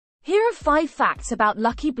are 5 facts about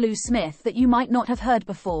Lucky Blue Smith that you might not have heard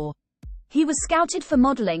before. He was scouted for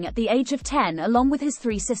modeling at the age of 10 along with his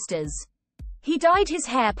 3 sisters. He dyed his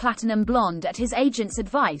hair platinum blonde at his agent's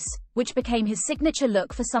advice, which became his signature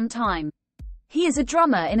look for some time. He is a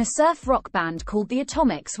drummer in a surf rock band called The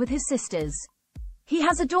Atomics with his sisters. He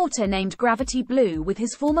has a daughter named Gravity Blue with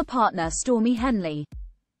his former partner Stormy Henley.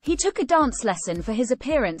 He took a dance lesson for his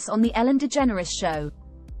appearance on The Ellen DeGeneres Show.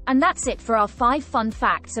 And that's it for our 5 fun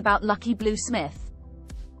facts about Lucky Blue Smith.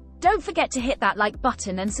 Don't forget to hit that like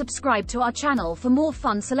button and subscribe to our channel for more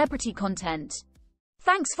fun celebrity content.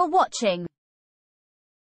 Thanks for watching.